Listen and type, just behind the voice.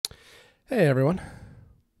Hey everyone,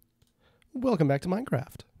 welcome back to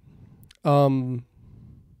Minecraft. It's gonna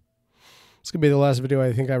be the last video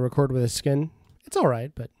I think I record with a skin. It's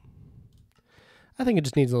alright, but I think it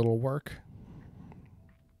just needs a little work.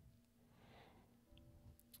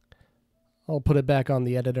 I'll put it back on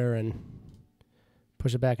the editor and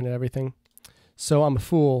push it back into everything. So I'm a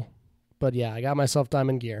fool, but yeah, I got myself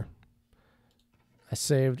diamond gear. I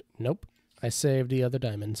saved the other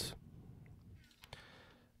diamonds.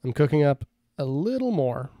 I'm cooking up a little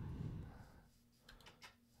more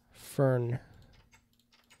fern.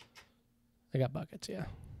 I got buckets, yeah.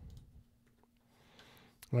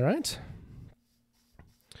 All right.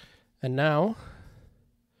 And now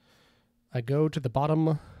I go to the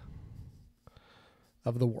bottom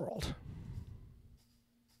of the world.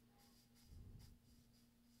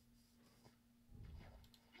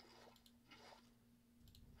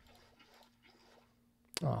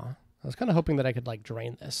 Aw, I was kind of hoping that I could, like,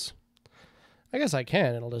 drain this. I guess I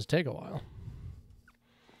can. It'll just take a while.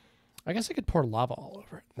 I guess I could pour lava all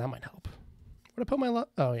over it. That might help. Where'd I put my lava?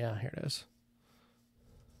 Oh, yeah, here it is.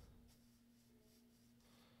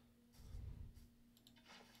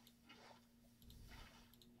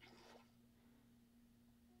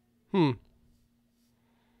 Oh,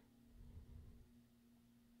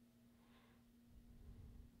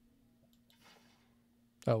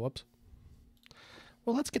 whoops.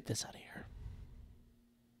 Well, let's get this out of here.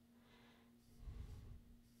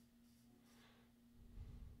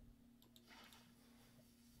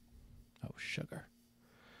 Oh, sugar.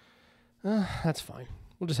 That's fine.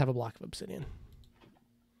 We'll just have a block of obsidian.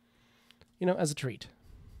 You know, as a treat.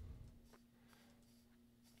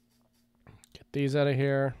 Get these out of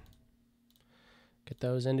here. Get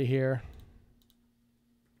those into here.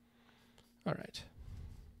 All right.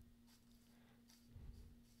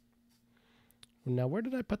 Now, where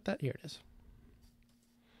did I put that? Here it is.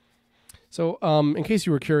 So, in case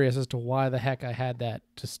you were curious as to why the heck I had that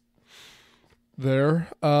just there,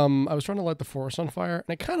 I was trying to light the forest on fire,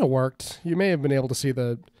 and it kind of worked. You may have been able to see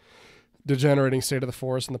the degenerating state of the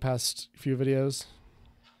forest in the past few videos.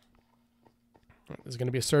 There's going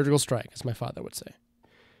to be a surgical strike, as my father would say.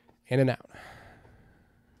 In and out.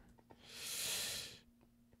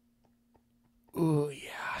 Ooh,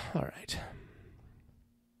 yeah. All right.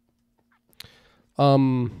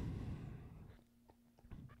 On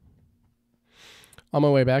my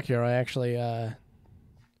way back here, I actually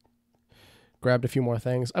grabbed a few more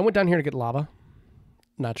things. I went down here to get lava,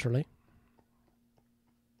 naturally.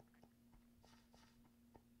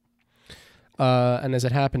 And as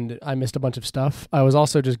it happened, I missed a bunch of stuff. I was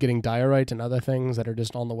also just getting diorite and other things that are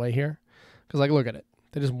just on the way here. Because, like, look at it.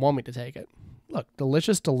 They just want me to take it. Look,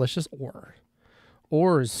 delicious, delicious ore.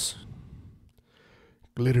 Ores.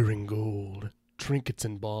 Glittering gold. Trinkets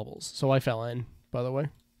and baubles. So I fell in, by the way.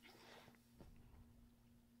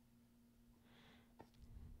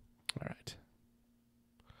 All right.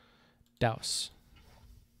 Douse.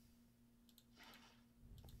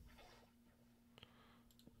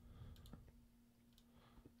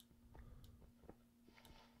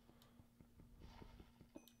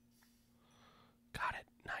 Got it.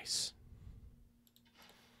 Nice.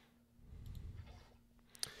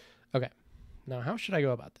 Okay. Now, how should I go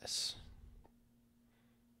about this?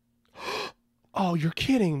 Oh, you're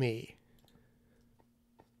kidding me.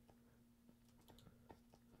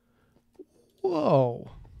 Whoa.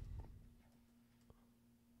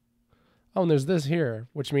 Oh, and there's this here,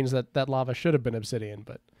 which means that that lava should have been obsidian,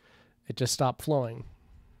 but it just stopped flowing.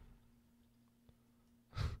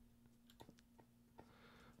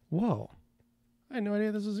 Whoa. I had no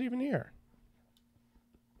idea this was even here.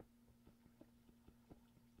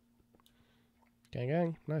 Gang,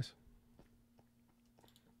 gang. Nice.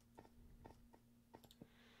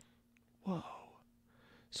 Whoa.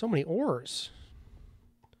 So many ores.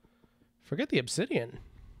 Forget the obsidian.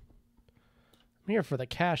 I'm here for the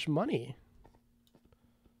cash money.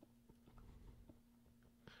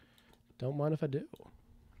 Don't mind if I do.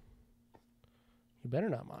 You better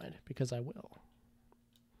not mind, because I will.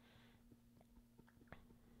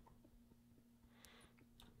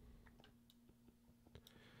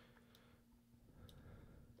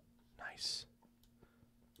 Nice.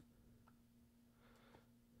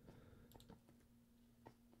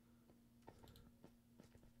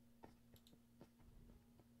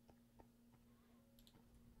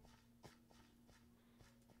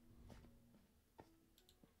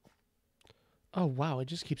 Oh, wow, it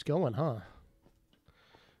just keeps going, huh? All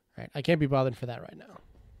right, I can't be bothered for that right now.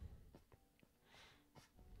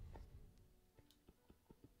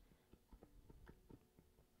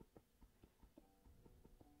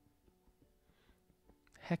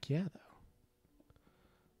 Heck yeah, though.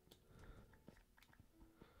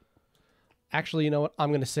 Actually, you know what? I'm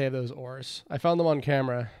going to save those ores. I found them on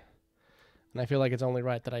camera, and I feel like it's only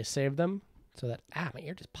right that I save them so that... Ah, my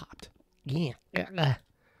ear just popped. Yeah.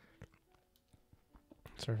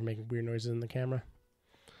 Sorry for making weird noises in the camera.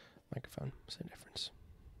 Microphone, same difference.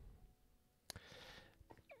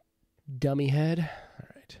 Dummy head. All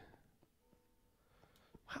right.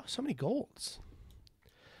 Wow, so many golds.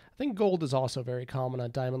 I think gold is also very common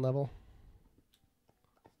on diamond level.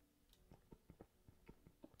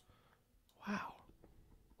 Wow.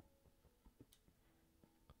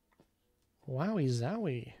 Wowie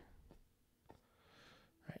zowie.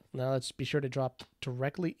 All right, now let's be sure to drop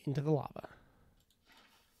directly into the lava.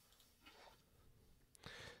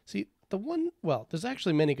 See, there's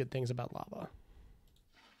actually many good things about lava.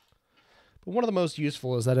 But one of the most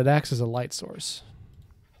useful is that it acts as a light source.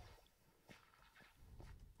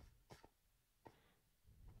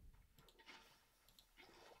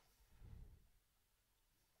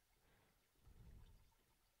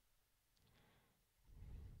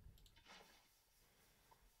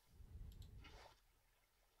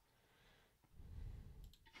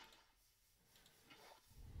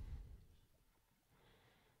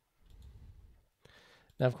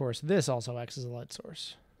 Now, of course, this also acts as a light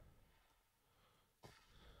source.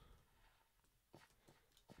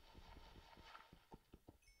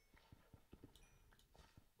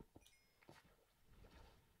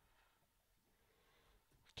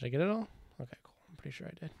 Did I get it all? Okay, cool. I'm pretty sure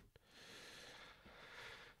I did.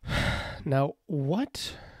 Now,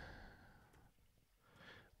 what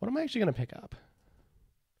am I actually going to pick up?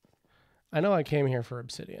 I know I came here for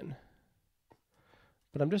obsidian,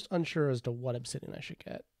 but I'm just unsure as to what obsidian I should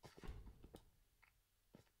get.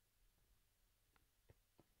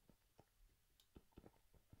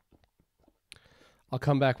 I'll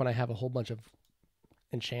come back when I have a whole bunch of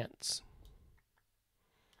enchants.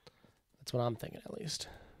 That's what I'm thinking, at least.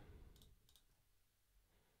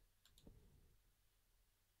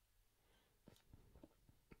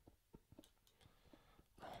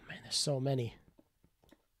 Oh, man, there's so many.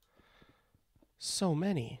 So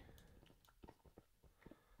many.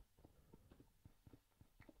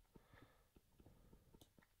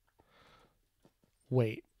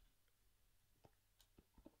 Wait.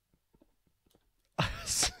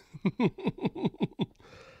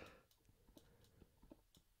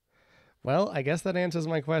 Well, I guess that answers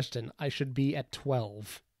my question. I should be at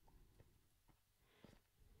 12.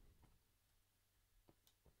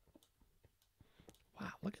 Wow,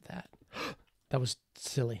 look at that. That was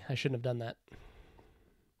silly. I shouldn't have done that.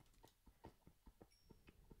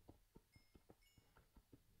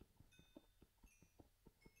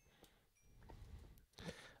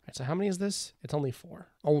 All right, so how many is this? It's only 4.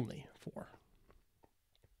 Only 4.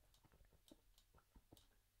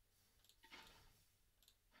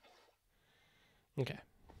 Okay.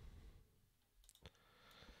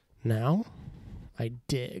 Now, I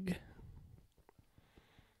dig.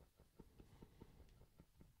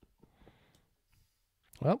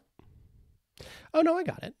 Well. Oh, no, I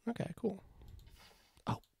got it. Okay, cool.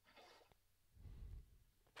 Oh.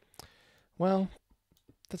 Well,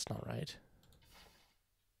 that's not right.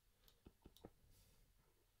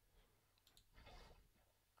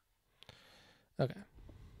 Okay.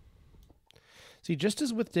 See, just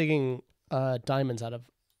as with digging diamonds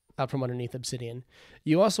out from underneath obsidian,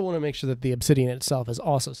 you also want to make sure that the obsidian itself is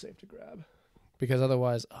also safe to grab, because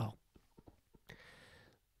otherwise, oh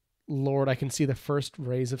Lord, I can see the first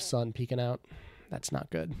rays of sun peeking out. That's not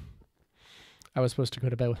good. I was supposed to go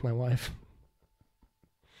to bed with my wife.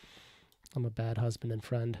 I'm a bad husband and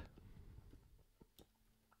friend.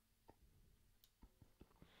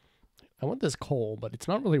 I want this coal, but it's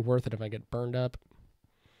not really worth it if I get burned up.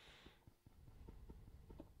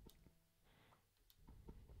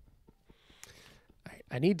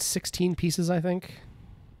 I need 16 pieces, I think.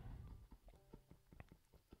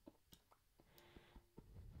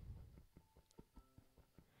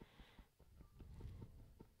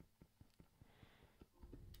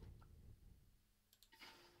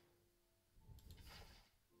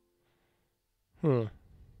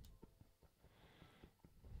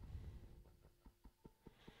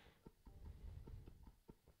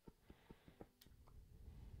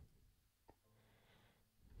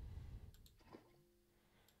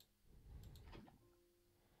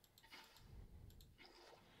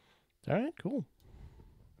 All right, cool.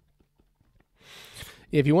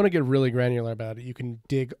 If you want to get really granular about it, you can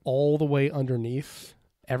dig all the way underneath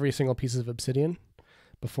every single piece of obsidian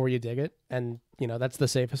before you dig it. And, you know, that's the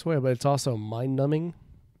safest way, but it's also mind-numbing.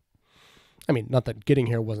 I mean, not that getting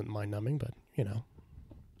here wasn't mind-numbing, but, you know.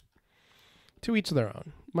 To each their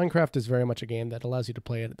own. Minecraft is very much a game that allows you to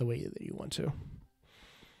play it the way that you want to.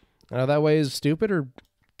 I know that way is stupid or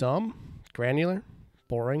dumb, granular,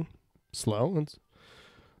 boring, slow. It's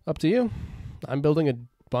up to you. I'm building a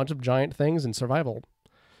bunch of giant things in survival.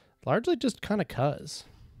 Largely just kind of 'cause.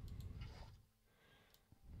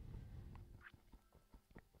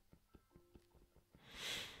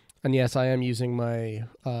 And yes, I am using my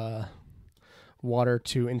water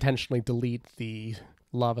to intentionally delete the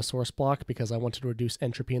lava source block because I wanted to reduce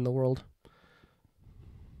entropy in the world.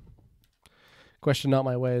 Question not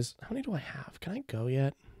my ways. How many do I have? Can I go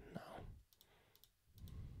yet? No.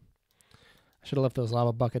 I should have left those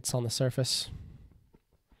lava buckets on the surface.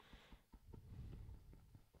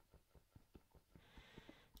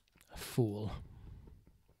 A fool.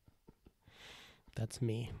 That's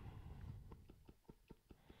me.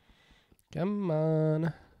 Come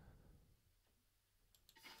on.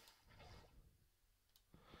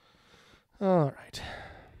 All right.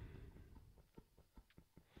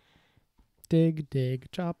 Dig,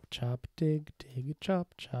 dig, chop, chop, dig, dig,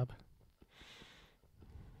 chop, chop.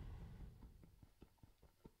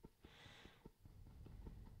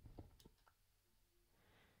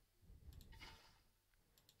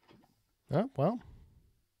 Oh, well.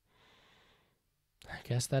 I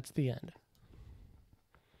guess that's the end.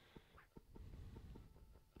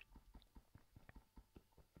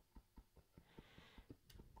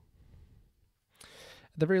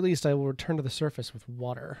 At the very least, I will return to the surface with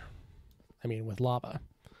water. I mean, with lava.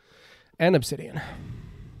 And obsidian.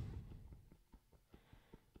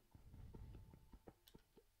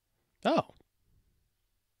 Oh.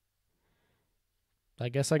 I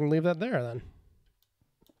guess I can leave that there, then.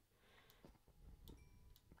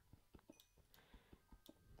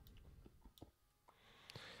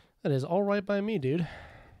 That is all right by me, dude.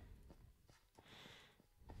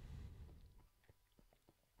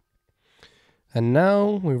 And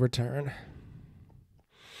now we return.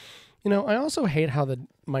 You know, I also hate how the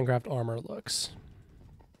Minecraft armor looks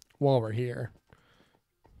while we're here.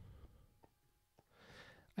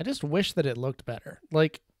 I just wish that it looked better.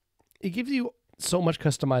 Like, it gives you so much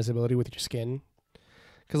customizability with your skin.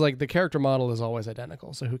 Because, like, the character model is always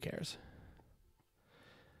identical, so who cares?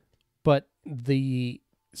 But the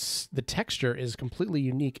texture is completely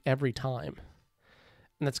unique every time.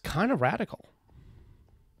 And that's kind of radical.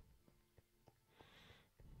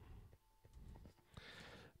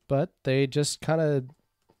 But they just kind of,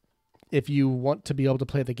 if you want to be able to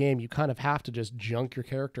play the game, you kind of have to just junk your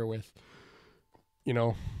character with, you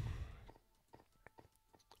know,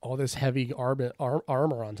 all this heavy armor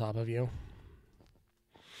on top of you.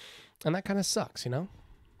 And that kind of sucks, you know?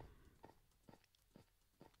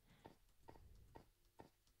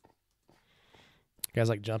 You guys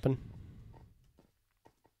like jumping?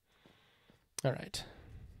 All right.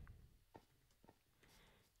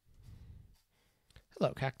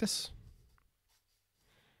 Hello, cactus.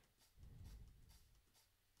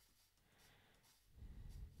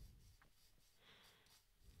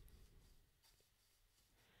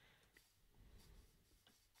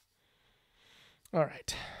 All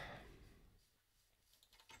right.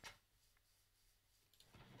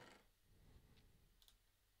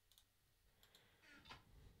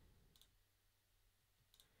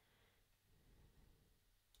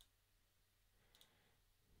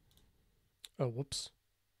 Oh, whoops.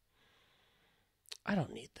 I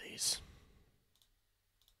don't need these.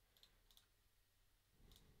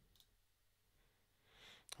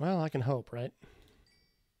 Well, I can hope, right?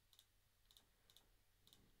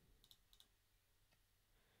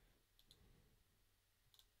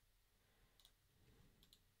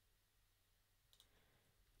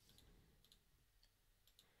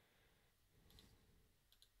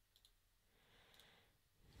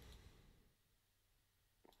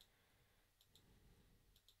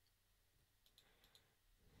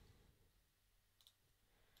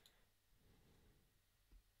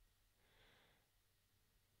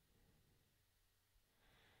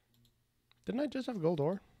 Didn't I just have gold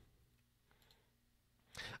ore?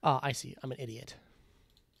 Ah, I see. I'm an idiot.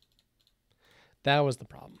 That was the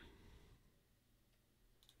problem.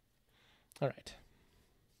 All right.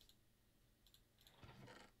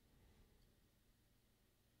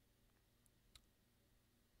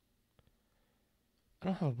 I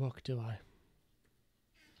don't have a book, do I?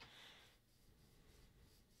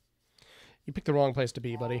 You picked the wrong place to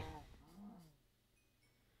be, buddy.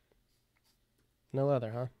 No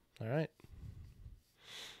leather, huh? All right.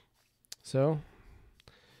 So,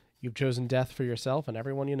 you've chosen death for yourself and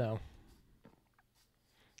everyone you know.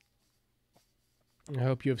 I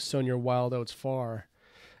hope you have sown your wild oats far,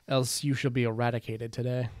 else you shall be eradicated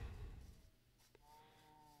today.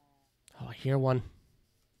 Oh, I hear one.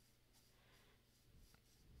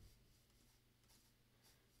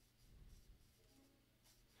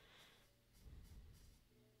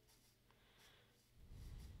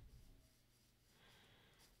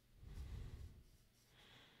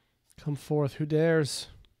 Come forth, who dares?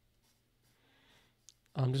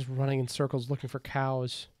 I'm just running in circles looking for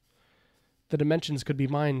cows. The dimensions could be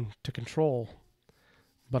mine to control,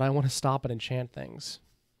 but I want to stop and enchant things.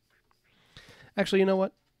 Actually, you know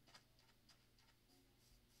what?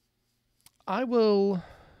 I'll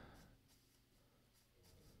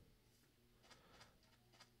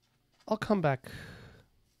come back.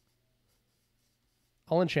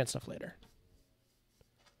 I'll enchant stuff later.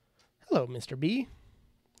 Hello, Mr. B.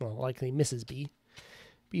 Well, likely Mrs. B.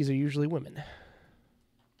 Bees are usually women.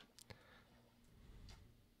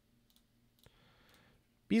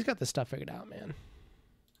 B's got this stuff figured out, man.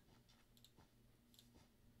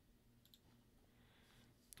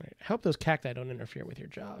 All right, I hope those cacti don't interfere with your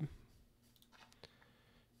job.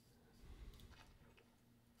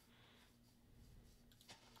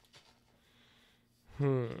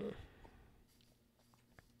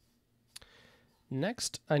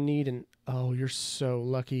 Next, I need an... Oh, you're so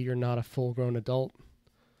lucky you're not a full-grown adult.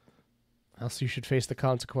 Else you should face the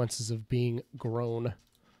consequences of being grown.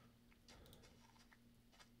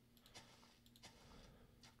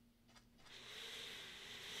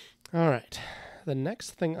 All right. The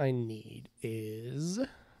next thing I need is...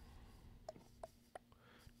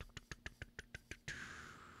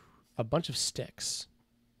 a bunch of sticks.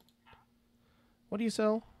 What do you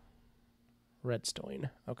sell? Redstone.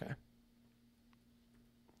 Okay.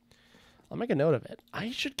 I'll make a note of it.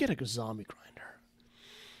 I should get a zombie grinder.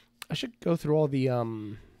 I should go through all the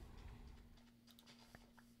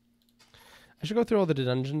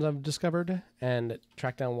dungeons I've discovered and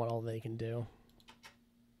track down what all they can do.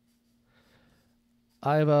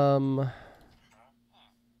 I've I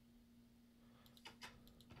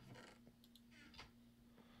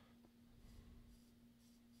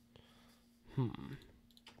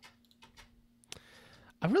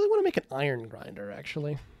really want to make an iron grinder,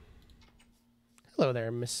 actually. Hello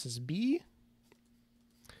there, Mrs. B.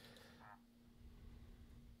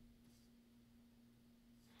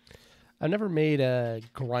 I've never made a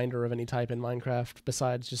grinder of any type in Minecraft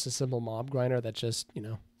besides just a simple mob grinder that just, you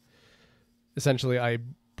know, essentially I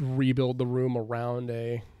rebuild the room around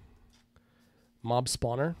a mob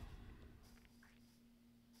spawner.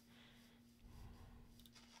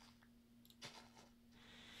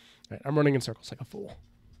 All right, I'm running in circles like a fool.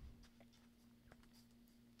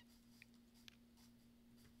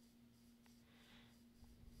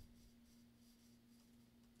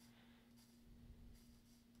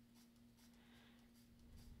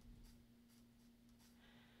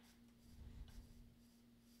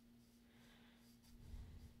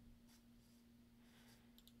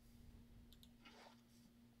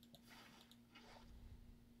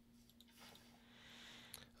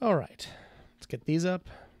 All right, let's get these up.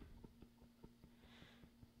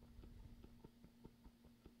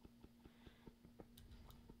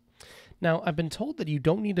 Now, I've been told that you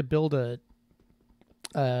don't need to build a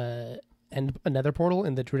nether portal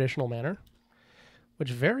in the traditional manner, which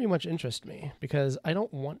very much interests me because I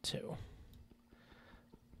don't want to.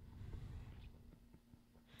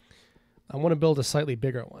 I want to build a slightly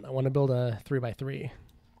bigger one. I want to build a 3x3.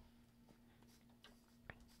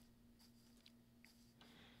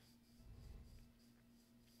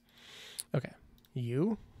 Okay,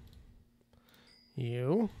 you.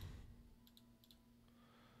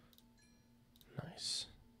 Nice.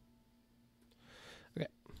 Okay.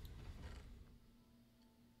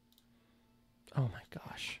 Oh my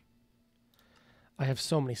gosh. I have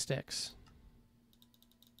so many sticks.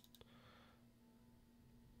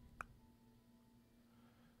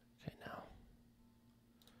 Okay, now.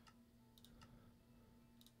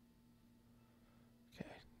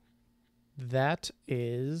 Okay. That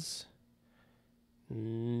is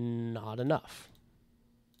not enough.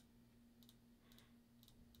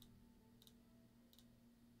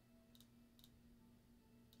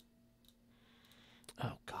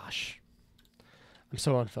 Oh gosh. I'm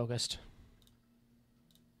so unfocused.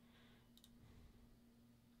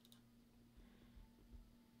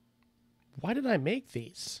 Why did I make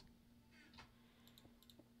these?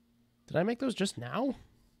 Did I make those just now?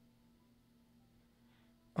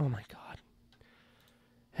 Oh my god.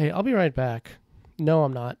 Hey, I'll be right back. No,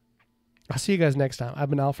 I'm not. I'll see you guys next time.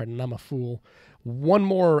 I've been Alfred, and I'm a fool. One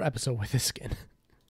more episode with this skin.